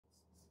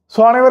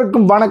So,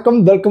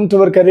 welcome to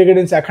our Career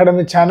Guidance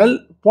Academy channel.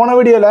 போன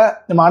வீடியோல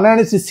நம்ம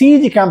அனாலிசி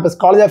CG campus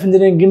college of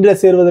engineering கிண்டில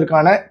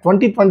சேர்வதற்கான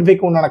 2025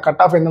 க்கு உண்டான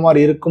கட் ஆஃப் எந்த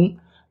மாதிரி இருக்கும்,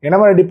 என்ன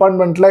மாதிரி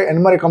டிபார்ட்மெண்ட்ல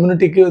என்ன மாதிரி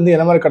கம்யூனிட்டிக்கு வந்து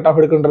என்ன மாதிரி கட் ஆஃப்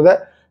எடுக்குன்றத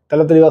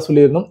தெளிவா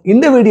சொல்லியிருந்தோம்.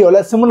 இந்த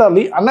வீடியோல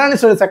சிமிலர்லி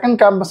அனாலிசியோட செகண்ட்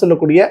கேம்பஸ்ல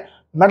இருக்கக்கூடிய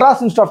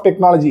Madras institute of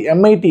technology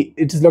MIT,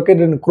 it is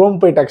located in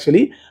Chromepet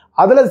actually.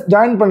 அதில்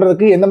ஜாயின்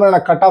பண்ணுறதுக்கு எந்த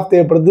மாதிரியான கட் ஆஃப்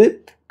தேவைப்படுது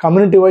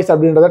கம்யூனிட்டி வைஸ்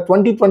அப்படின்றத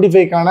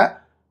 2025 க்கான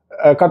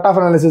கட் ஆஃப்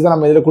அனாலிசிஸ் தான்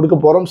நம்ம இதில் கொடுக்க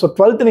போகிறோம். ஸோ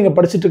 12th நீங்கள்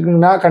படிச்சுட்டு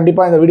இருக்கீங்கன்னா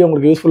கண்டிப்பாக இந்த வீடியோ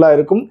உங்களுக்கு யூஸ்ஃபுல்லாக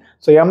இருக்கும்.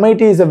 So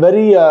MIT is a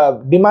very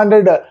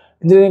demanded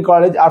engineering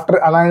college after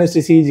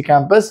அனாலிசி CG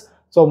campus.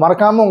 So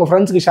மறக்காமல் உங்கள்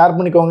ஃப்ரெண்ட்ஸ்க்கு ஷேர்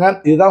பண்ணிக்கோங்க.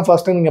 இதுதான்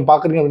ஃபர்ஸ்ட் டைம் நீங்கள்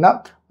பார்க்குறீங்க அப்படின்னா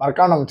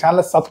மறக்காம நம்ம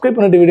சேனலை சப்ஸ்கிரைப்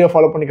பண்ணிட்டு வீடியோ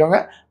ஃபாலோ பண்ணிக்கோங்க.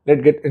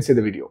 Let get inside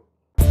the video.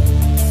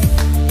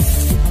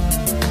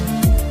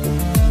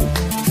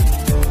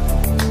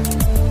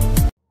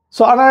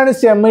 So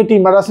அனாலிசி MIT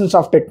Madras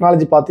institute of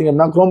technology பார்த்தீங்க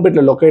அப்படின்னா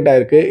குரோம்பேட்டில் லொக்கேட்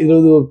ஆயிருக்கு. இது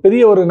ஒரு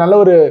பெரிய ஒரு நல்ல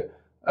ஒரு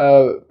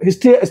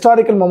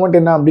ஹிஸ்டாரிக்கல் மொமெண்ட்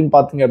என்ன அப்படின்னு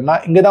பார்த்தீங்க அப்படின்னா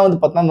இங்கே தான் வந்து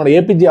பார்த்தீங்கன்னா நம்மளோட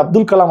APJ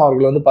அப்துல் கலாம்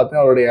அவர்கள் வந்து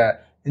பார்த்தீங்கன்னா அவருடைய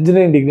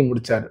இன்ஜினியரிங் டிகிரி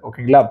முடிச்சார்.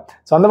 ஓகேங்களா?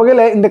 ஸோ அந்த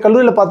வகையில் இந்த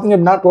கல்லூரியில் பார்த்தீங்க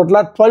அப்படின்னா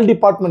டோட்டலாக 12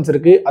 டிபார்ட்மெண்ட்ஸ்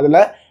இருக்குது. அதில்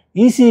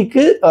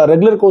ECக்கு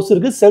ரெகுலர் கோர்ஸ்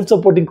இருக்குது, செல்ஃப்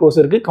சப்போர்ட்டிங் கோர்ஸ்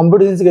இருக்குது,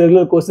 கம்ப்யூட்டர் சயின்ஸுக்கு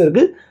ரெகுலர் கோர்ஸ்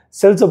இருக்குது,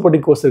 செல்ஃப்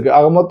சப்போர்ட்டிங் கோர்ஸ் இருக்குது.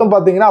 ஆக மொத்தம்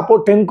பார்த்தீங்கன்னா அப்போ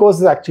 10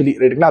 கோர்ஸ் ஆக்சுவலி,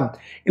 ரைட்டுங்களா?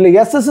 இல்லை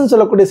SS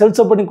சொல்லக்கூடிய செல்ஃப்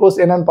சப்போர்ட்டிங்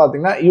கோர்ஸ் என்னன்னு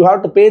பார்த்தீங்கன்னா you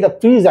have to pay the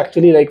fees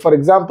actually. Like for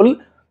example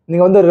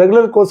நீங்கள் வந்து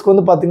ரெகுலர் கோர்ஸ்க்கு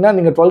வந்து பார்த்தீங்கன்னா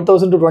நீங்கள்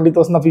 12,000 to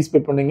 20,000 தான் ஃபீஸ் பே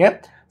பண்ணுவீங்க.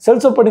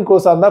 செல்ஃப் சப்போர்ட்டிங்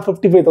கோர்ஸாக இருந்தால்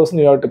 55,000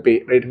 யூ ஹேவ் டு பே,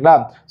 ரைட்டுங்களா?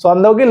 ஸோ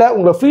அந்த வகையில்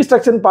உங்களை ஃபீஸ்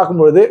ஸ்ட்ரக்சர்னு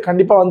பார்க்கும்போது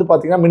கண்டிப்பாக வந்து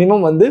பார்த்தீங்கன்னா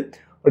மினிமம் வந்து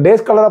ஒரு டே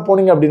ஸ்காலராக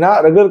போனீங்க அப்படின்னா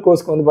ரெகுலர்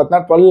கோர்ஸ்க்கு வந்து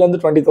பார்த்தீங்கன்னா 12,000 to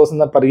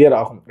 20,000 தான் பர் இயர்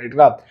ஆகும்,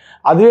 ரைட்டுங்களா?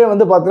 அதுவே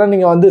வந்து பார்த்தீங்கன்னா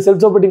நீங்கள் வந்து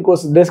செல்ஃப் சப்போர்ட்டிங்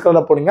கோர்ஸ் டே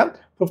ஸ்காலராக போனீங்க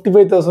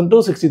 55,000 to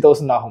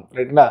 60,000 ஆகும்,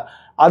 ரைட்டுங்களா?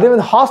 அதே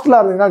வந்து ஹாஸ்டலாக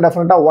இருந்தீங்கன்னா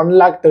டெஃபினட்டாக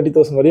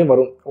 1,30,000 வரையும்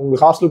வரும்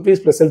உங்களுக்கு hostel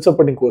fees plus self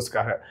supporting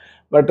கோர்ஸ்க்காக.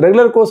 But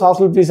regular course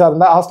hostel ஃபீஸாக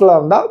இருந்தால் ஹாஸ்டலாக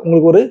இருந்தால்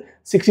உங்களுக்கு ஒரு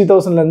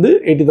 60,000லேருந்து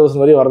 80,000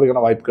 வரையும்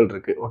வரதுக்கான வாய்ப்புகள்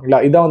இருக்குது. ஓகேங்களா?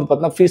 இதான் வந்து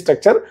பார்த்தீங்கன்னா ஃபீஸ்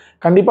ஸ்ட்ரக்சர்.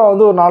 கண்டிப்பாக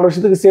வந்து ஒரு 4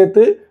 வருஷத்துக்கு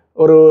சேர்த்து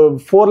ஒரு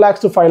 4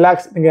 lakhs to 5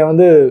 lakhs நீங்கள்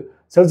வந்து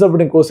செல்ஃப்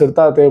சப்போர்ட்டிங் கோர்ஸ்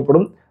எடுத்தால்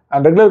தேவைப்படும்.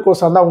 அண்ட் ரெகுலர்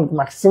கோர்ஸ் இருந்தால் உங்களுக்கு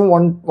மேக்ஸிமம்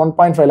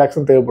 1.5 lakhs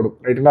தேவைப்படும்,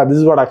 ரைட்டுங்களா? This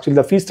is what actually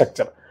the fees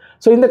structure.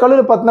 So இந்த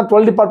கல்லூரியில் பார்த்தீங்கன்னா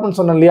 12 டிபார்ட்மெண்ட்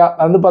சொன்னோம் இல்லையா?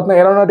 அது வந்து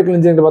பார்த்தீங்கன்னா ஏரோநாட்டிக்கல்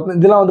இன்ஜினியரிங்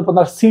பார்த்தீங்கன்னா இதெல்லாம் வந்து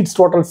பார்த்தீங்கன்னா சீட்ஸ்,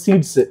 டோட்டல்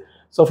சீட்ஸ்.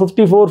 ஸோ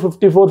 54,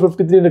 54,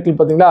 53 இருக்குது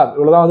பார்த்தீங்களா?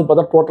 இவ்வளோதான் வந்து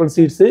பார்த்தா டோட்டல்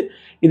சீட்ஸு.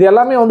 இது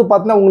எல்லாமே வந்து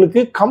பார்த்தீங்கன்னா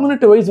உங்களுக்கு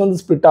கம்யூனிட்டி வைஸ் வந்து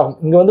ஸ்பிளிட் ஆகும்.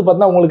 இங்கே வந்து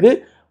பார்த்தீங்கன்னா உங்களுக்கு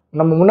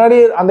நம்ம முன்னாடி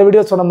அந்த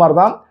வீடியோ சொன்ன மாதிரி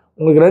தான்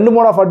உங்களுக்கு 2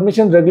 mode of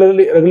admission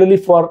regularly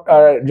for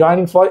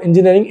joining for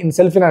engineering in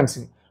self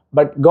financing.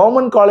 But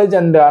government college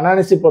and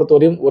அனாலிசி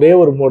பொறுத்தவரையும் ஒரே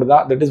ஒரு மோடு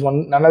தான், that is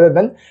none other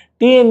than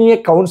TNEA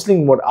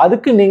counselling mode.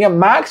 அதுக்கு நீங்கள்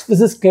மேக்ஸ்,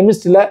 ஃபிசிக்ஸ்,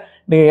 கெமிஸ்ட்ரியில்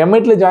நீங்கள்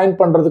MITல ஜாயின்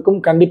பண்ணுறதுக்கும்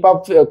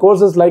கண்டிப்பாக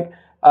courses like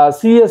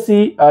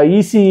CSE,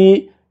 ECE,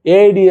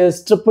 AIDS,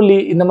 EEE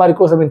இந்த மாதிரி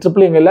கோர்ஸ்,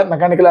 EEE இல்லை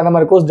மெக்கானிக்கல் அந்த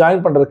மாதிரி கோர்ஸ்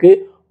ஜாயின் பண்ணுறதுக்கு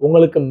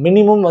உங்களுக்கு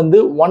மினிமம் வந்து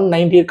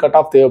 198 கட்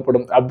ஆஃப்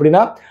தேவைப்படும்.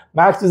 அப்படின்னா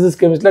மேக்ஸ், ஃபிசிக்ஸ்,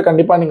 கெமிஸ்ட்ரியில்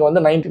கண்டிப்பாக நீங்கள்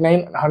வந்து 99,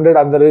 100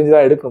 அந்த ரேஞ்ச்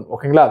தான் எடுக்கணும்.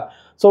 ஓகேங்களா?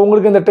 ஸோ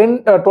உங்களுக்கு இந்த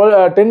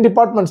 10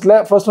 டிபார்ட்மெண்ட்ஸில்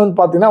ஃபர்ஸ்ட் வந்து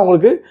பார்த்தீங்கன்னா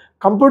உங்களுக்கு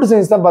கம்ப்யூட்டர்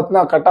சயின்ஸ் தான்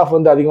பார்த்தீங்கன்னா கட் ஆஃப்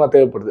வந்து அதிகமாக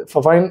தேவைப்படுது.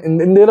 ஃபைன்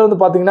இந்த இதில்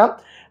வந்து பார்த்தீங்கன்னா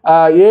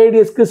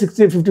AIDSக்கு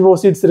 54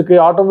 சீட்ஸ்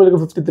இருக்குது,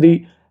 ஆட்டோமொபைலுக்கு 53,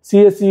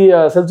 CSE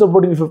self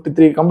supporting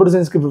 53, computer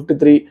சயின்ஸ்க்கு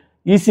 53,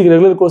 ECக்கு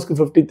regular கோர்ஸ்க்கு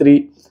 53,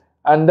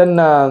 and then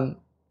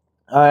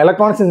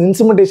electronics and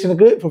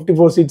இன்ஸ்ட்ருமெண்டேஷனுக்கு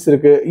 54 seeds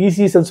இருக்குது, EC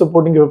self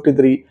சப்போர்ட்டிங்க்கு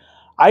 53,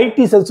 IT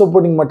self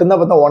supporting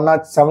மட்டும்தான் பார்த்தா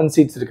 107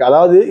 சீட்ஸ் இருக்குது.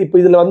 அதாவது இப்போ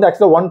இதில் வந்து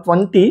ஆக்சுவலாக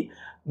 120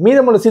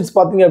 மீதமுள்ள சீட்ஸ்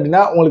பார்த்தீங்க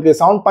அப்படின்னா உங்களுக்கு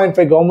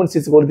 7.5 government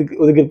seeds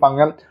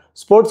ஒதுக்கியிருப்பாங்க.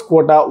 Sports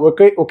quota,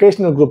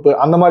 vocational group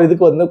அந்த மாதிரி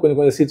இதுக்கு வந்து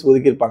கொஞ்சம் சீட்ஸ்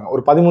ஒதுக்கியிருப்பாங்க.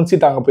 ஒரு 13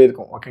 சீட் அங்கே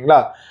போயிருக்கும். ஓகேங்களா?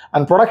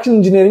 அண்ட் ப்ரொடக்ஷன்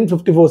இன்ஜினியரிங்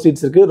 54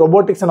 சீட்ஸ் இருக்குது.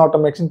 ரொபோட்டிக்ஸ் அண்ட்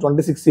ஆட்டோமேஷன்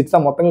 26 சீட்ஸ்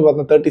தான், மொத்தமே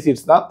பார்த்தீங்கன்னா 30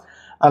 சீட்ஸ் தான்.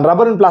 And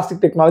rubber and plastic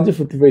technology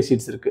 55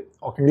 seeds இருக்குது.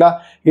 ஓகேங்களா?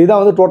 இதுதான்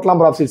வந்து total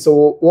number of seeds. So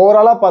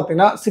ஓவராலாக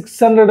பார்த்தீங்கன்னா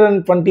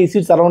 620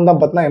 சீட்ஸ் அரௌண்ட் தான்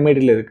பார்த்தீங்கன்னா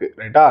MITயில் இருக்குது,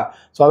 ரைட்டா?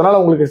 ஸோ அதனால்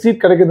உங்களுக்கு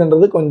சீட்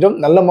கிடைக்குதுன்றது கொஞ்சம்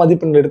நல்ல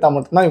மதிப்பெண் எடுத்தால்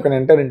மட்டும்தான் you can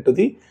enter into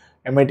the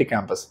MIT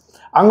campus.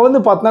 அங்கே வந்து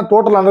பார்த்தீங்கன்னா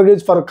டோட்டல்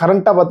அண்டர்கிரேஜ் ஃபார்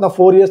கரண்ட்டாக பார்த்தீங்கன்னா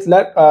 4 இயர்ஸில்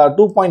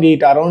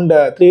 2.8 அரௌண்ட்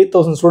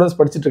 3,000 ஸ்டூடெண்ட்ஸ்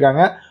படிச்சுட்டு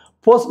இருக்காங்க.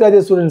 போஸ்ட்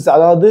கிராஜுவேட் ஸ்டூடெண்ட்ஸ்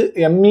அதாவது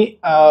ME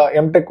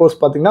MTech கோர்ஸ்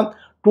பார்த்தீங்கன்னா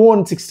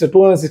 216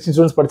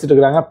 ஸ்டூடெண்ட்ஸ் படிச்சுட்டு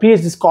இருக்காங்க.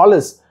 PhD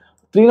ஸ்காலர்ஸ்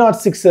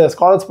 306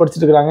 ஸ்காலர்ஸ்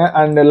படிச்சுட்டு இருக்காங்க.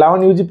 அண்ட்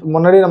 11 UG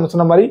முன்னாடி நம்ம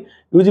சொன்ன மாதிரி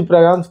UG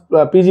ப்ரோக்ராம்ஸ்,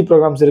 PG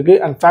ப்ரோக்ராம்ஸ் இருக்குது.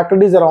 And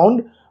faculties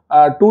around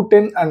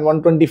 210 and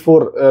 124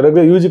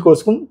 regular UG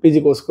கோர்ஸ்க்கும் PG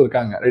கோர்ஸ்க்கும்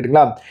இருக்காங்க,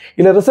 ரைட்டுங்களா?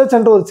 இதில் ரிசர்ச்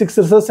சென்டர் ஒரு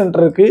 6 ரிசர்ச்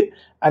சென்டர் இருக்குது.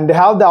 And they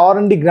have the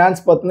R&D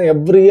grants பார்த்தீங்கன்னா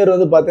எவ்ரி இயர்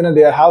வந்து பார்த்தீங்கன்னா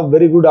they have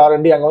very good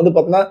R&D. அங்கே வந்து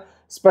பார்த்தீங்கன்னா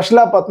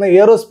ஸ்பெஷலாக பார்த்தீங்கன்னா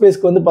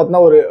ஏரோஸ்பேஸ்க்கு வந்து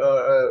பார்த்தீங்கன்னா ஒரு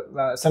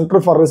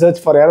centre for research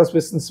for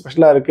aerospace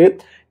ஸ்பெஷலாக இருக்குது.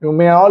 You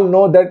may all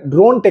know that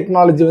drone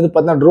technology வந்து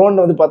பார்த்தீங்கன்னா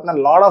ட்ரோன் வந்து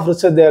பார்த்தீங்கன்னா lot of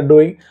research they are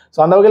doing. So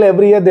அந்த வகையில்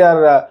every year they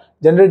are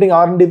generating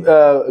R&D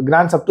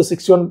grants up to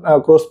 61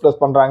 crores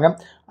plus பண்ணுறாங்க.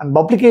 And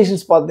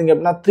publications பார்த்தீங்க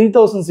அப்படின்னா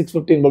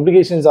 3,615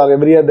 publications R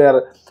every year they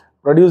are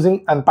producing.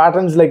 And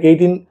patterns like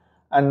 18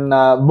 and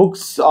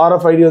books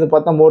RFID வந்து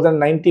பார்த்தா மோர் தென்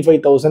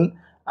 95,000.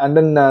 And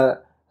then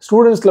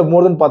students club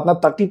மோர் தென்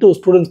பார்த்தீங்கன்னா 32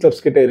 students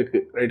clubs கிட்டே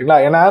இருக்குது, ரைட்டுங்களா?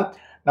 ஏன்னா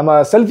நம்ம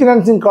செல்ஃப்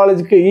ஃபினான்சிங்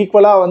காலேஜுக்கு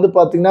ஈக்குவலாக வந்து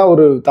பார்த்தீங்கன்னா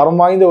ஒரு தரம்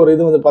வாய்ந்த ஒரு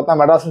இது வந்து பார்த்தா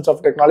Madras institute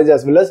of technology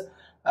as well as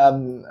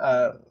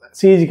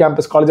CEG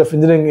campus college of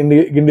engineering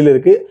கிண்டியில்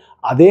இருக்குது.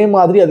 அதே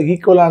மாதிரி அதுக்கு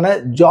ஈக்குவலான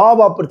ஜாப்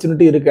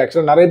ஆப்பர்ச்சுனிட்டி இருக்குது.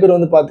 ஆக்சுவலாக நிறைய பேர்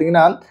வந்து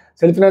பார்த்தீங்கன்னா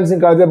செல்ஃப்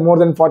ஃபினான்சிங் காலேஜ் மோர்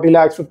தென் 40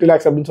 lakhs 50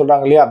 lakhs அப்படின்னு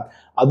சொல்கிறாங்க இல்லையா,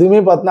 அதுவுமே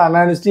பார்த்தீங்கன்னா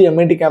அண்ணா யூனிவர்சிட்டி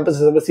எம்ஐடி கேம்பஸ்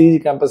சிஇஜி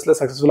கேம்பஸில்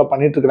சக்ஸஸ்ஃபுல்லாக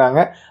பண்ணிட்டு இருக்காங்க.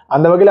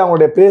 அந்த வகையில்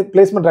அவங்களுடைய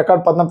பிளேஸ்மெண்ட்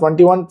ரெக்கார்ட் பார்த்தீங்கன்னா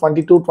 21,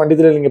 22,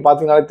 23 நீங்கள்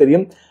பார்த்தீங்கன்னாலே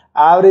தெரியும்.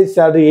 Average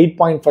salary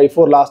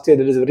 8.54 last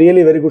year. It is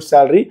really very good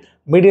salary.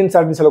 Median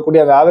salary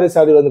சொல்லக்கூடிய அந்த ஆவரேஜ்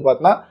சேலரி வந்து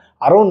பார்த்தீங்கன்னா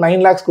அரௌண்ட்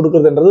 9 lakhs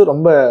கொடுக்குறதுன்றது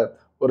ரொம்ப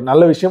ஒரு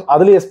நல்ல விஷயம்.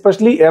 அதுலேயும்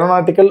especially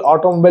aeronautical,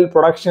 automobile,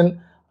 production,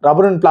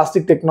 rubber and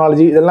plastic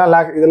technology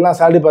இதெல்லாம்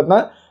சேலரி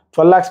பார்த்தீங்கன்னா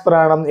 12 lakhs per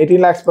annum,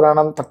 18 lakhs per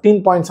annum,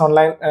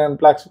 13.79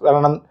 lakhs per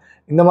annum.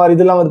 இந்த மாதிரி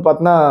இதெல்லாம் வந்து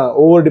பார்த்தீங்கன்னா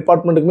ஒவ்வொரு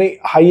டிபார்ட்மெண்ட்டுக்குமே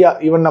ஹையாக.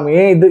 ஈவன் நம்ம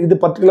ஏன் இது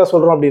பர்டிகுலராக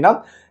சொல்கிறோம் அப்படின்னா,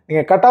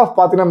 நீங்கள் கட் ஆஃப்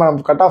பார்த்தீங்கன்னா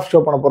நம்ம கட் ஆஃப் ஷோ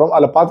பண்ண போகிறோம்,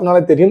 அதில்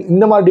பார்த்தீங்கன்னாலே தெரியும்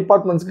இந்த மாதிரி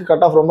டிபார்ட்மெண்ட்ஸ்க்கு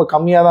கட் ஆஃப் ரொம்ப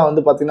கம்மியாக தான்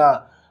வந்து பார்த்தீங்கன்னா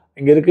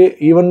இங்கே இருக்குது.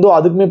 ஈவன் தோ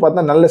அதுக்குமே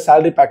பார்த்தீங்கன்னா நல்ல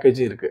சேலரி பேக்கேஜ்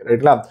இருக்குது,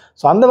 ரைட்டுங்களா.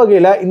 ஸோ அந்த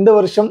வகையில் இந்த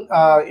வருஷம்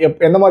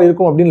எந்த மாதிரி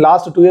இருக்கும் அப்படின்னு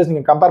லாஸ்ட் 2 years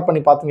நீங்கள் கம்பேர்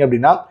பண்ணி பார்த்தீங்க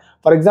அப்படின்னா,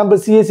 for example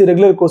CSC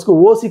regular கோர்ஸ்க்கு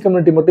OC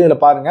community மட்டும்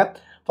இதில் பாருங்கள்.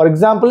 ஃபார்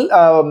எக்ஸாம்பிள்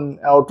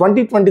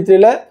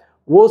 2023ல்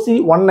ஓசி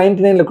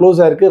 199ல்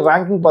க்ளோஸ் ஆயிருக்கு.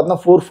 ரேங்கிங்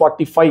பார்த்தீங்கன்னா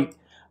 445.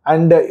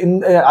 அண்ட்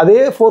அதே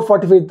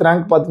 445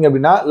 ரேங்க் பார்த்தீங்க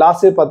அப்படின்னா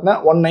லாஸ்ட் இயர் பார்த்தீங்கன்னா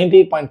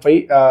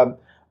 198.5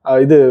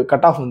 இது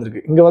கட் ஆஃப்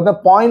வந்திருக்கு. இங்கே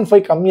பார்த்தீங்கன்னா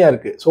 0.5 கம்மியாக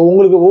இருக்குது. ஸோ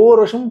உங்களுக்கு ஒவ்வொரு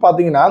வருஷமும்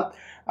பார்த்தீங்கன்னா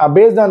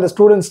based on the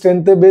student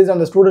strength, based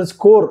on the student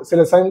score,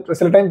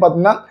 சில டைம்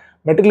பார்த்தீங்கன்னா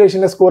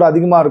மெட்ரிகுலேஷனில் ஸ்கோர்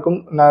அதிகமாக இருக்கும்,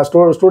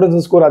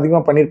 ஸ்டூடெண்ட்ஸ் ஸ்கோர்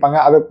அதிகமாக பண்ணியிருப்பாங்க.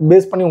 அதை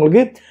பேஸ் பண்ணி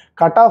உங்களுக்கு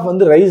கட் ஆஃப்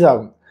வந்து ரைஸ்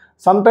ஆகும்.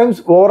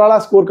 சம்டைம்ஸ்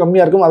ஓவராலாக ஸ்கோர்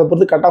கம்மியாக இருக்கும், அதை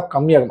பொறுத்து கட் ஆஃப்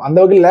கம்மியாகும். அந்த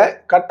வகையில்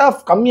கட் ஆஃப்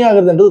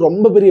கம்மியாகிறதுன்றது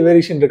ரொம்ப பெரிய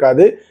வேரியேஷன்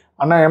இருக்காது.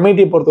 ஆனால்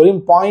எம்ஐடியை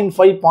பொறுத்தவரையும் 0.5,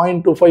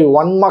 0.25,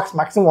 1 marks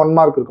மேக்ஸிமம் 1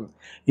 mark இருக்கும்.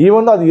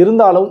 ஈவன் அது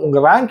இருந்தாலும்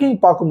உங்கள் ரேங்கிங்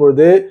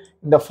பார்க்கும்பொழுது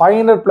இந்த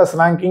 500+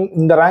 ரேங்கிங்,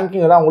 இந்த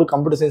ரேங்கிங் தான் உங்களுக்கு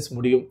கம்ப்யூட்டர் சயின்ஸ்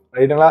முடியும்,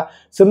 ரைட்டுங்களா.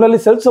 சிமிலர்லி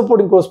செல்ஃப்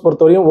சப்போர்ட்டிங் கோர்ஸ்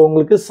பொறுத்தவரையும்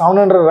உங்களுக்கு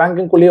 700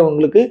 ரேங்கிங்குள்ளேயே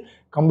உங்களுக்கு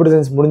கம்ப்யூட்டர்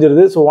சயின்ஸ்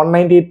முடிஞ்சிருது. ஸோ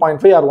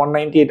 198.5 ஆர்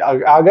 198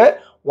 ஆக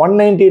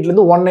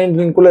 198லேருந்து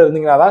 199க்குள்ளே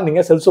இருந்தீங்கன்னா தான்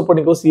நீங்கள் செல்ஃப்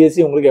சப்போர்ட்டிங் கோர்ஸ்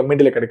சிஎஸ்சி உங்களுக்கு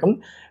எம்ஐடியில் கிடைக்கும்.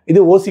 இது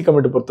ஓசி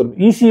கம்யூனிட்டி பொறுத்தவரை.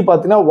 இசி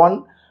பார்த்தீங்கன்னா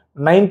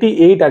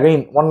 198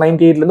 அகைன்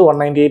 198லேருந்து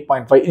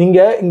 198.5.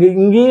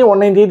 இங்கேயும்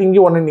 198,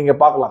 இங்கேயும் 190 நீங்கள்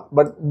பார்க்கலாம்.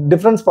 பட்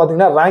டிஃப்ரென்ஸ்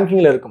பார்த்தீங்கன்னா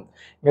ரேங்கிங்கில் இருக்கும்.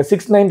 இங்கே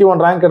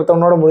 691 ரேங்க்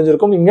எடுத்தவனோட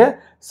முடிஞ்சிருக்கும், இங்கே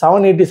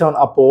 787.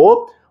 அப்போது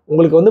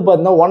உங்களுக்கு வந்து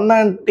பார்த்தீங்கன்னா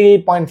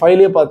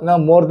 198.5லேயே பார்த்தீங்கன்னா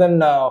மோர் தென்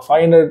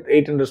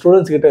 500-800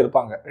 ஸ்டூடெண்ட்ஸ் கிட்ட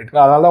இருப்பாங்க,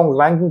 ரைட்டுங்களா. அதனால தான்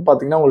உங்களுக்கு ரேங்கிங்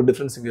பார்த்தீங்கன்னா உங்களுக்கு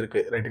டிஃப்ரென்ஸ் இங்கே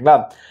இருக்குது, ரைட்டுங்களா.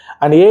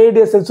 அண்ட்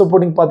ஏஐடிஎஸ் செல்ஃப்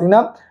சப்போர்ட்டிங்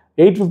பார்த்தீங்கன்னா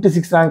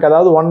 856 ரேங்க்,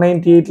 அதாவது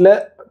 198ல்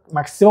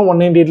மேக்ஸிமம்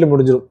 198ல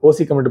முடிஞ்சிடும்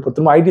ஓசி கம்யூனிட்டி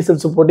பொறுத்தவரை. ID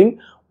self supporting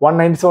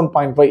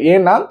 197.5.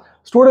 ஏன்னா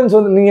ஸ்டூடெண்ட்ஸ்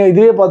வந்து நீங்கள்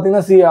இதே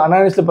பார்த்தீங்கன்னா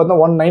அனாலிஸ்ட்டில்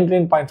பார்த்தீங்கன்னா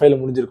 199.5ல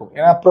முடிஞ்சிருக்கும்.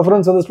 ஏன்னா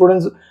ப்ரிஃபரன்ஸ் வந்து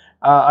students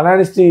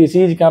அனாலிஸ்டி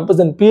CEG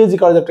campus and PhD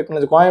college of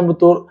technology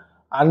Coimbatore,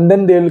 and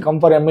then they will come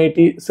for MIT.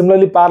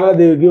 Similarly, parallel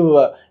they will give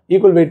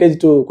equal weightage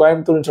to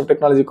Coimbatore Institute of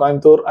Technology,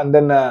 Coimbatore, and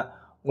then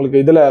உங்களுக்கு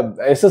இதில்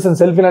SSN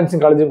self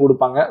financing காலேஜும்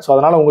கொடுப்பாங்க. So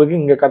அதனால் உங்களுக்கு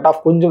இங்கே cut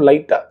off கொஞ்சம்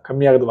லைட்டாக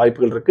கம்மியாகிறது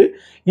வாய்ப்புகள் இருக்குது.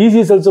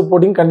 ஈஸி செல்ஃப்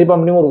சப்போர்ட்டிங் கண்டிப்பாக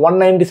மினிமம் ஒரு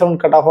 197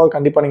 கட் ஆஃபாக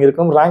கண்டிப்பாக நீங்கள்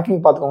இருக்கும்.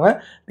 ரேங்கிங் பார்த்துக்கோங்க,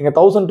 நீங்கள்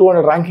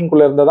 1200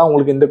 ரேங்கிங்குள்ளே இருந்தால் தான்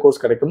உங்களுக்கு இந்த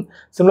கோர்ஸ் கிடைக்கும்.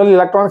 சிமிலர்லி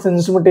எலக்ட்ரானிக்ஸ் அண்ட்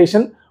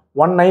இன்ஸ்ட்ருமெண்டேஷன்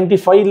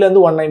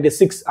 195லேருந்து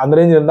 196 அந்த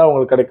ரேஞ்ச் இருந்தால்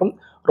உங்களுக்கு கிடைக்கும்.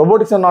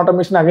 Robotics and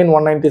automation again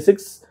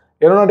 196.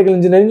 Aeronautical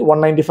Engineering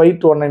 195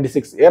 to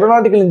 196.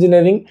 Aeronautical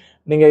Engineering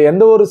நீங்கள்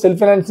எந்த ஒரு செல்ஃப்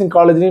ஃபினான்சிங்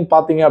காலேஜ்லையும்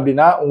பார்த்தீங்க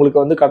அப்படின்னா உங்களுக்கு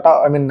வந்து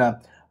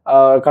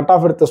கட்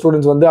ஆஃப் எடுத்த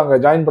ஸ்டூடெண்ட்ஸ் வந்து அங்கே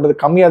ஜாயின் பண்ணுறது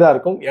கம்மியாக தான்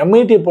இருக்கும்.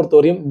 எம்ஐடியை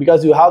பொறுத்தவரையும்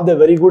because you have the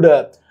very good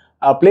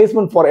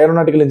placement for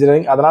aeronautical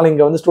engineering, அதனால்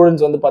இங்கே வந்து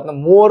ஸ்டூடெண்ட்ஸ் வந்து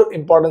பார்த்தீங்கன்னா more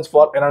importance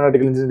for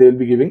aeronautical engineering they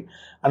will be giving.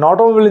 And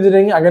automobile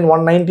engineering again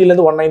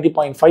 190லேருந்து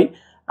 190.5.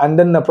 And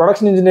then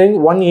production engineering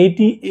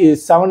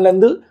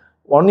 187லேருந்து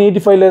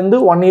 185லேருந்து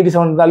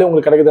 187 இருந்தாலே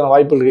உங்களுக்கு கிடைக்கிறதுக்கான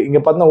வாய்ப்பு இருக்குது. இங்கே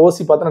பார்த்தீங்கன்னா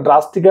ஓசி பார்த்தீங்கன்னா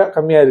டிராஸ்டிக்காக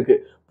கம்மியாக இருக்குது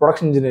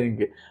ப்ரொடக்ஷன்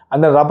இன்ஜினியரிங்கு.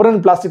 அந்த ரப்பர்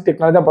அண்ட் பிளாஸ்டிக்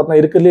டெக்னாலஜி தான்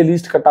பார்த்தீங்கன்னா இருக்கிறதுலே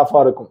லீஸ்ட் கட்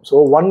ஆஃபாக இருக்கும். So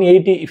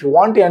 180 if you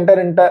want to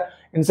enter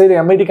inside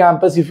MIT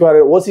campus if you are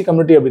OC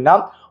community அப்படின்னா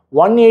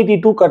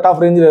 182 கட்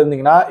ஆஃப் ரேஞ்சில்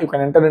இருந்தீங்கன்னா you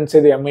can enter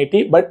inside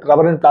MIT. But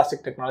rubber and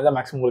plastic technology தான்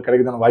maximum உங்களுக்கு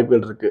கிடைக்கிறதுக்கான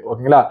வாய்ப்புகள் இருக்குது,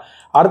 ஓகேங்களா.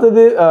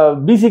 அடுத்தது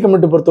பிசி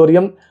கம்யூனிட்டி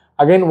பொறுத்தவரையும்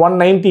அகைன்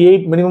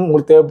 198 மினிமம்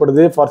உங்களுக்கு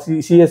தேவைப்படுது for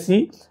CSC.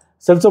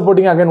 Self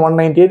supporting again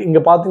 198. இங்கே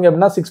பார்த்தீங்க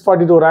அப்படின்னா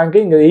 642 ரேங்க்,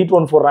 இங்கே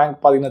 814 ரேங்க்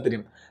பார்த்தீங்கன்னா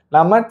தெரியும்.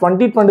 நம்ம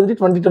 2023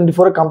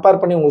 2024 கம்பேர்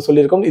பண்ணி உங்களுக்கு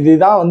சொல்லியிருக்கோம்.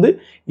 இதுதான் வந்து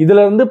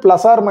இதிலிருந்து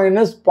ப்ளஸ் ஆர்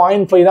மைனஸ்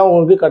 0.5 தான்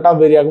உங்களுக்கு கட் ஆஃப்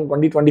வேரி ஆகும்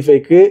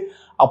 2025க்கு.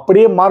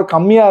 அப்படியே மார்க்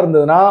கம்மியாக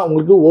இருந்ததுன்னா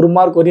உங்களுக்கு 1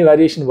 மார்க் வரையும்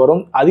வேரியேஷன்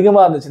வரும்.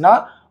 அதிகமாக இருந்துச்சுன்னா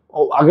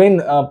அகைன்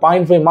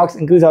 0.5 மார்க்ஸ்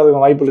இன்க்ரீஸ்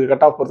ஆகிறதுக்கு வாய்ப்பு இருக்குது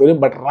கட் ஆஃப்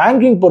பொறுத்தவரையும். பட்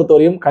ரேங்கிங்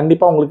பொறுத்தவரையும்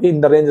கண்டிப்பாக உங்களுக்கு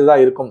இந்த ரேஞ்சில்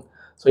தான் இருக்கும்.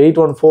 ஸோ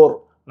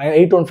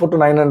 814 to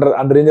 900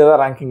 அந்த ரேஞ்சில்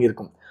தான் ரேங்கிங்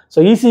இருக்கும். ஸோ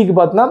ஈசிக்கு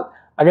பார்த்தீங்கன்னா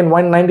அகைன்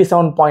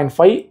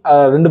 197.5.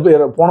 ரெண்டு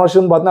பேர் போன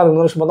வருஷம் பார்த்தா அது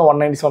 2 வருஷம் பார்த்தா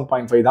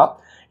 197.5 தான்.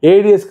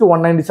 ஏடிஎஸ்க்கு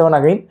 197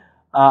 again,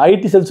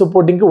 ID self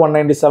சப்போர்ட்டிங்க்கு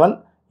 197,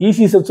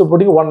 EC self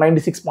supporting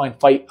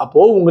 196.5.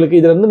 அப்போது உங்களுக்கு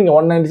இதுலேருந்து நீங்கள்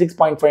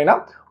 196.5னா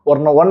ஒரு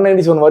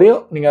 197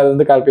 வரையும் நீங்கள் அதை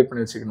வந்து கால்குலேட்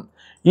பண்ணி வச்சுக்கணும்.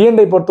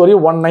 இஎன்ஐ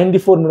பொறுத்தவரையும்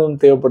 194 மினிமம்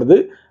தேவைப்படுது.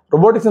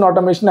 Robotics and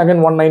automation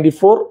again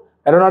 194,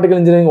 Aeronautical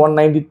Engineering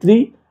 193,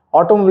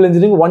 Automobile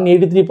Engineering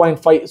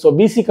 183.5. So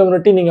PC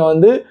community நீங்கள்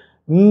வந்து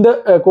இந்த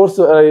course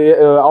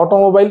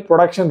automobile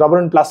production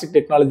rubber and plastic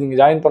technology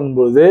நீங்கள் ஜாயின்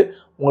பண்ணும்போது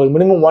உங்களுக்கு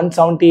மினிமம்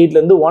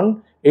 178லேருந்து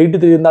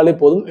 183 இருந்தாலே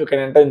போதும். You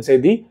can enter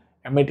inside the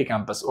MIT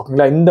campus.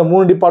 ஓகேங்களா, இந்த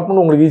 3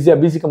 டிபார்ட்மெண்ட் உங்களுக்கு ஈஸியாக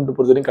பிசி கம்யூனிட்டி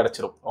பொறுத்த வரைக்கும்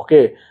கிடச்சிரும். Okay,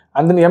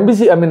 and then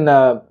MBC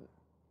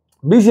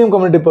BCM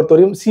community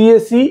பொறுத்தவரையும்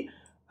CSC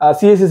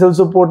self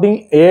supporting,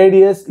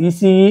 AIDS,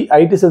 ECE,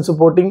 IT self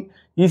supporting,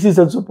 EC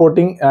self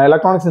supporting,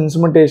 electronics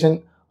instrumentation,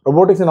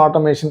 robotics and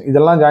automation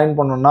இதெல்லாம் join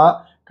பண்ணோம்னா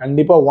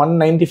கண்டிப்பாக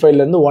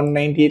 195லேருந்து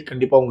 198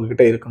 கண்டிப்பாக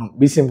உங்ககிட்ட இருக்கணும்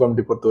பிசிஎம்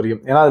கம்யூனிட்டி பொறுத்த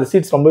வரைக்கும். ஏன்னா அது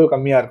சீட்ஸ் ரொம்பவே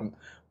கம்மியாக இருக்கும்,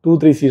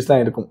 2-3 சீட்ஸ்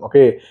தான் இருக்கும்.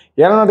 ஓகே,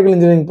 ஏரோநாட்டிக்கல்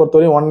இன்ஜினியரிங்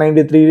பொறுத்தவரையும்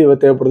 193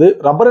 தேவைப்படுது.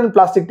 ரப்பர் அண்ட்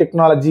பிளாஸ்டிக்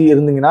டெக்னாலஜி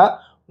இருந்தீங்கன்னா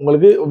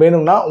உங்களுக்கு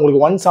வேணும்னா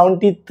உங்களுக்கு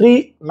 173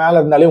 மேலே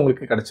இருந்தாலே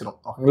உங்களுக்கு கிடச்சிரும்.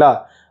 ஓகேங்களா,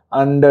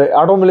 அண்ட்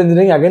ஆட்டோமொபைல்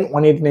இன்ஜினியரிங் அகைன்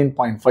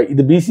 189.5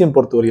 இது பிசிஎம்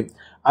பொறுத்த வரையும்.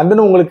 அண்ட்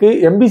தென் உங்களுக்கு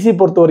எம்பிசி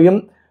பொறுத்த வரையும்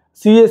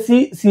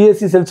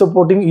CSC self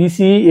supporting,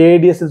 ECE,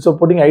 AIDS self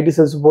supporting, IT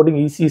self supporting,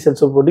 ECE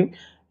self supporting,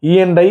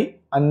 E&I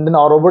and then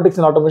robotics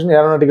and automation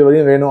aeronautical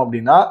வரையும் வேணும்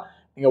அப்படின்னா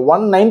நீங்கள்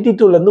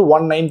 192லேருந்து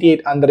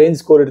 198 அந்த ரேஞ்ச்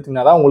ஸ்கோர்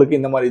எடுத்தீங்கன்னா தான் உங்களுக்கு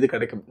இந்த மாதிரி இது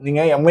கிடைக்கும்.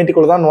 நீங்கள்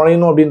MIT-குள்ள தான்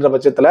நுழையணும் அப்படின்ற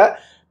பட்சத்தில்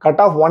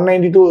கட் ஆஃப்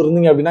 192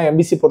 இருந்தீங்க அப்படின்னா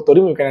எம்பிசி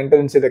பொறுத்தவரையும் you can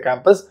enter inside the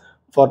campus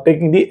for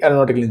taking the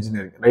aeronautical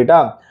engineering. ரைட்டா,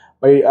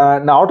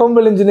 நான்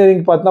ஆட்டோமொபைல்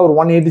இன்ஜினியரிங் பார்த்தா ஒரு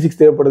 186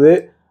 தேவைப்படுது.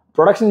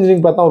 ப்ரொடக்ஷன்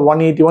இன்ஜினியரிங் பார்த்தா ஒரு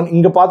 181.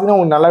 இங்கே பார்த்தீங்கன்னா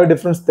உங்களுக்கு நல்லாவே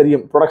டிஃப்ரென்ஸ்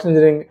தெரியும். ப்ரொடக்ஷன்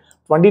இன்ஜினியரிங்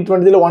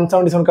 2020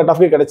 177 கட்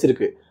ஆஃப்கே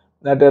கிடச்சிருக்கு.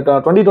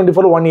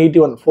 2024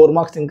 181 4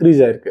 மார்க்ஸ்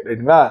இன்க்ரீஸ் ஆயிருக்கு.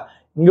 ரைட்டுங்களா,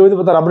 இங்கே வந்து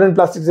பார்த்தா rubber and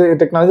plastic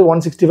technology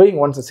 165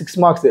 6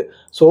 marks.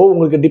 So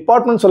உங்களுக்கு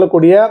டிபார்ட்மெண்ட்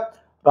சொல்லக்கூடிய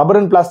rubber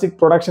and plastic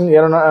production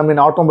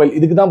automobile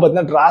இதுக்கு தான்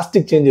பார்த்தீங்கன்னா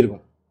டிராஸ்டிக் சேஞ்ச்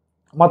இருக்கும்.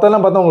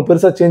 மற்றெல்லாம் பார்த்தா உங்களுக்கு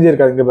பெருசாக சேஞ்ச்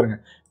இருக்காது. இங்கே பாருங்க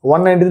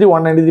 193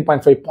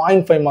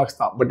 193.5 மார்க்ஸ்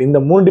தான். பட் இந்த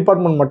 3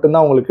 டிபார்ட்மெண்ட்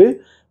மட்டும்தான் உங்களுக்கு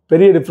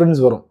பெரிய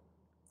டிஃப்ரென்ஸ் வரும்.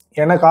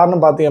 என்ன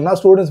காரணம் பார்த்தீங்கன்னா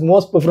students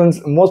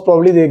most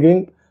probably they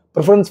giving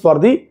preference for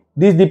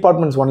these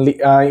departments only.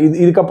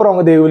 இதுக்கப்புறம்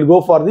அவங்க they will go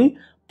for the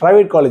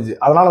private college.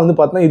 அதனால் வந்து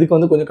பார்த்தீங்கன்னா இதுக்கு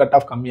வந்து கொஞ்சம் கட்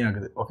ஆஃப்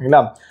கம்மியாகுது. ஓகேங்களா,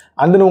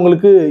 அண்ட் தென்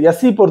உங்களுக்கு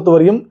எஸ்சி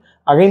பொறுத்தவரையும்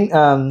again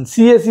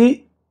CSC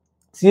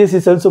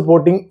self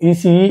supporting,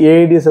 ECE,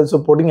 AIDS self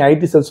supporting,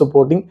 IT self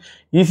supporting,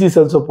 EC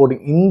self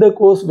supporting இந்த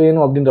கோர்ஸ்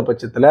வேணும் அப்படின்ற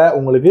பட்சத்தில்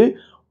உங்களுக்கு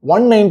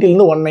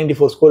 190லேருந்து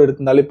 194 ஸ்கோர்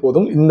எடுத்திருந்தாலே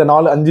போதும். இந்த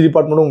 5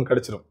 டிபார்ட்மெண்ட்டும் உங்களுக்கு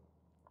கிடச்சிடும்.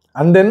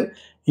 And then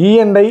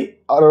E&I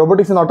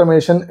robotics and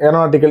automation,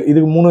 aeronautical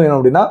இதுக்கு 3 வேணும்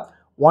அப்படின்னா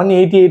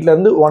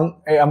 188லேருந்து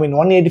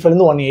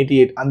 185லேருந்து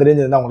 188 அந்த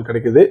ரேஞ்ச் தான் உங்களுக்கு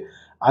கிடைக்குது.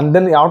 And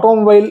then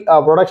automobile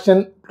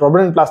production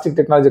rubber and plastic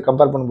technology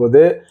compare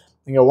பண்ணும்போது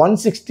நீங்கள்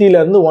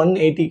 160லேருந்து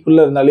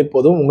 180க்குள்ளே இருந்தாலே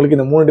போதும். உங்களுக்கு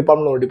இந்த 3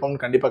 டிபார்ட்மெண்ட் ஒரு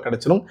டிபார்ட்மெண்ட் கண்டிப்பாக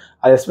கிடச்சிடும்.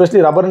 அது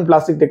எஸ்பெஷலி ரப்பர் அண்ட்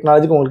பிளாஸ்டிக்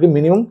டெக்னாலஜிக்கு உங்களுக்கு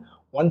மினிமம்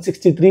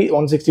 163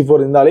 164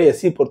 இருந்தாலே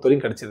எஸ்சி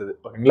பொறுத்தவரையும் கிடச்சிருது.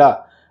 ஓகேங்களா,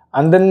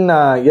 அண்ட் தென்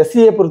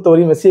எஸ்சிஏ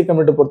பொறுத்தவரையும் எஸ்சிஏ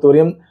கம்யூனிட்டி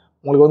பொறுத்தவரையும்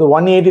உங்களுக்கு வந்து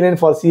 189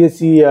 for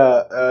CSC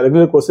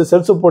regular course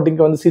self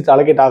சப்போர்ட்டிங்க்கு வந்து சீட்ஸ்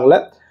அலோகேட் ஆகலை.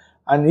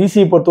 அண்ட்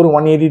ECE பொறுத்தவரைக்கும்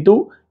 182,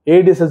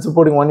 AIDS செல்ஃப்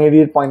சப்போர்ட்டிங்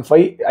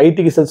 188.5,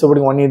 ஐடிக்கு செல்ஃப்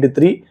சப்போர்ட்டிங்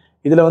 183.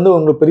 இதில் வந்து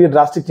உங்களுக்கு பெரிய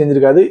டிராஸ்டிக் சேஞ்ச்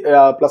இருக்காது,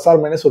 ப்ளஸ் ஆர்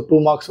மைனஸ் ஒரு 2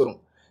 மார்க்ஸ் வரும்.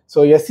 ஸோ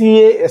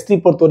SCA ST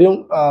பொறுத்தவரையும்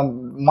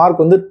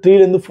மார்க் வந்து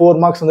 3லேருந்து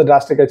 4 மார்க்ஸ் வந்து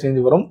டிராஸ்டிக்காக சேஞ்ச்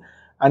வரும்.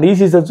 அண்ட் EC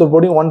செல்ஃப்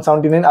சப்போர்ட்டிங்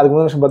 179, அதுக்கு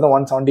முன்னாடி வருஷம் பார்த்தா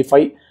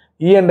 175,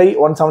 E&I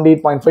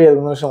 178.5,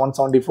 அதுக்கு முன்னாடி வருஷம்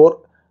 174,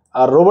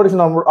 robotics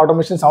and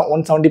automation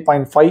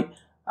 170.5,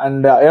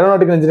 and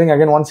aeronautical engineering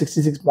again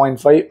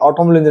 166.5,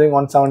 automobile engineering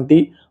 170,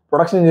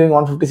 production engineering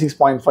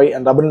 156.5,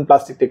 and rubber and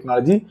plastic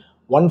technology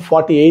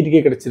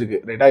 148 கிடைச்சிருக்கு.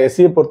 ரைட்டா,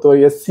 SCA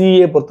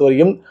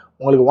பொறுத்தவரையும்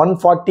உங்களுக்கு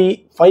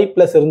 145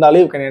 ப்ளஸ் இருந்தாலே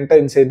you can enter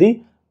inside the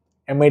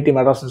MIT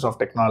Madras institute of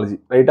technology.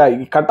 ரைட்டா,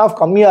 கட் ஆஃப்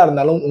கம்மியாக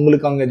இருந்தாலும்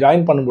உங்களுக்கு அங்கே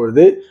ஜாயின்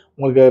பண்ணும்பொழுது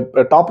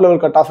உங்களுக்கு டாப்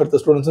லெவல் கட் ஆஃப் எடுத்த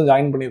ஸ்டூடெண்ட்ஸும்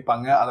ஜாயின்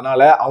பண்ணியிருப்பாங்க.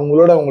 அதனால்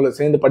உங்களை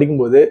சேர்ந்து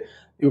படிக்கும்போது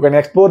you can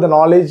explore the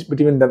knowledge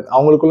between தம்.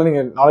 அவங்களுக்குள்ள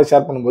நீங்கள் நாலேஜ்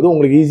ஷேர் பண்ணும்போது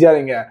உங்களுக்கு ஈஸியாக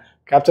நீங்கள்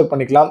கேப்சர்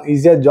பண்ணிக்கலாம்.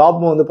 ஈஸியாக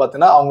ஜாப் வந்து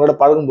பார்த்தீங்கன்னா அவங்களோட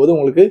பழகும்போது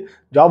உங்களுக்கு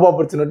ஜாப்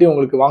ஆப்பர்ச்சுனிட்டி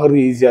உங்களுக்கு வாங்குறது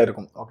ஈஸியாக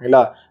இருக்கும்.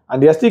 ஓகேங்களா,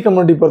 அண்ட் ST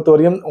கம்யூனிட்டி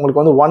பொறுத்தவரையும்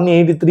உங்களுக்கு வந்து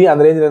 183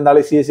 அந்த ரேஞ்சில்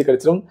இருந்தாலே CSC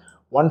கிடச்சிடும்,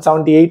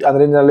 178 அந்த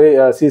ரேஞ்சினாலே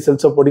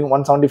self supporting,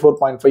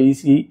 174.5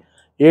 ECE,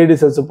 AID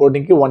self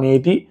சப்போர்ட்டிங்க்கு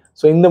 180.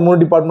 So இந்த 3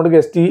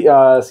 டிபார்ட்மெண்ட்டுக்கு ST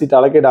சீட்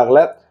அலோகேட்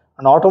ஆகலை.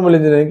 And automobile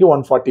இன்ஜினியரிங்க்கு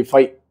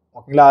 145.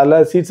 ஓகேங்களா,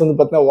 அதில் சீட்ஸ் வந்து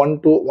பார்த்தீங்கன்னா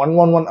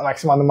 111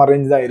 மேக்ஸிமம் அந்த மாதிரி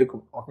ரேஞ்ச் தான்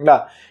இருக்கும். ஓகேங்களா,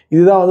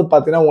 இதுதான் வந்து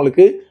பார்த்தீங்கன்னா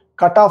உங்களுக்கு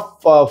cut off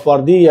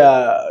for the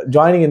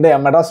joining இந்த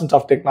Madras institute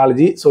of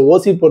technology. So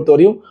OC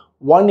பொறுத்தவரையும்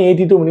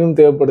 182 மினிமம்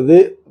தேவைப்படுது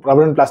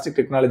ரப்பர் அண்ட் பிளாஸ்டிக்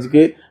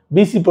டெக்னாலஜிக்கு.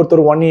 BC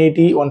பொறுத்தவரை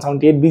 180,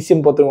 178, BCM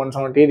பொறுத்தவரை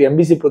 178,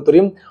 MBC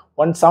பொறுத்தவரையும்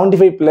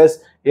 175 ப்ளஸ்,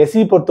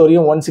 SE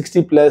பொறுத்தவரையும்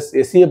 160 ப்ளஸ்,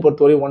 SCA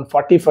பொறுத்தவரையும்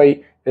 145,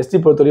 ST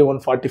பொறுத்தவரையும்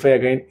 145.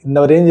 அகைன்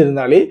இந்த ரேஞ்ச்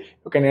இருந்தாலே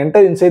you can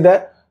enter inside the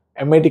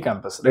MIT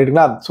campus.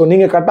 ரைட்டுங்களா, ஸோ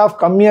நீங்கள் கட் ஆஃப்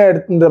கம்மியாக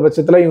எடுத்துன்ற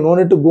பட்சத்தில் you no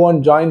need to go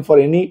and join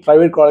for any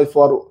private college.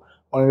 For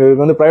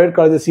உங்களுக்கு வந்து ப்ரைவேட்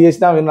காலேஜ் CSC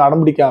தான் வேணும்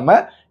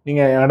அடம்பிடிக்காமல்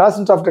நீங்கள் மெட்ராஸ்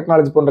இன்ஸ்டிடியூட் ஆஃப்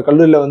டெக்னாலஜி போன்ற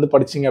கல்லூரியில் வந்து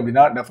படிச்சிங்க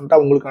அப்படின்னா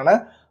டெஃபினட்டாக உங்களுக்கான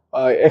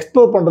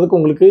எக்ஸ்ப்ளோர் பண்ணுறதுக்கு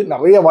உங்களுக்கு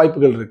நிறைய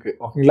வாய்ப்புகள் இருக்குது.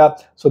 ஓகேங்களா,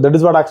 so that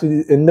is what actually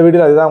இந்த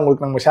வீடியோவில் அதுதான்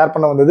உங்களுக்கு நம்ம ஷேர்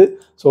பண்ண வந்தது.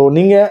 ஸோ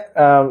நீங்கள்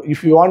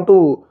if you want to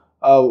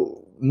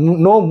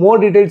know more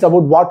details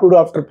about what to do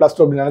after plus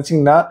 2 அப்படின்னு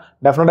நினைச்சீங்கன்னா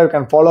definitely you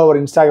can follow our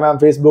Instagram,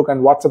 Facebook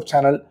and WhatsApp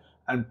channel,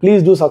 and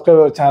please do subscribe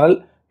our channel.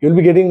 You'll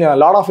be getting a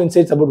lot of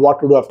insights about what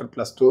to do after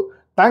plus 2.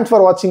 Thanks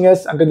for watching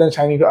us. Until then,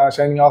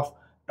 signing off.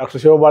 Dr.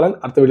 Shivabalan.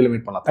 அடுத்த வீடியோல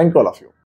meet பண்ணலாம். Thank you all of you.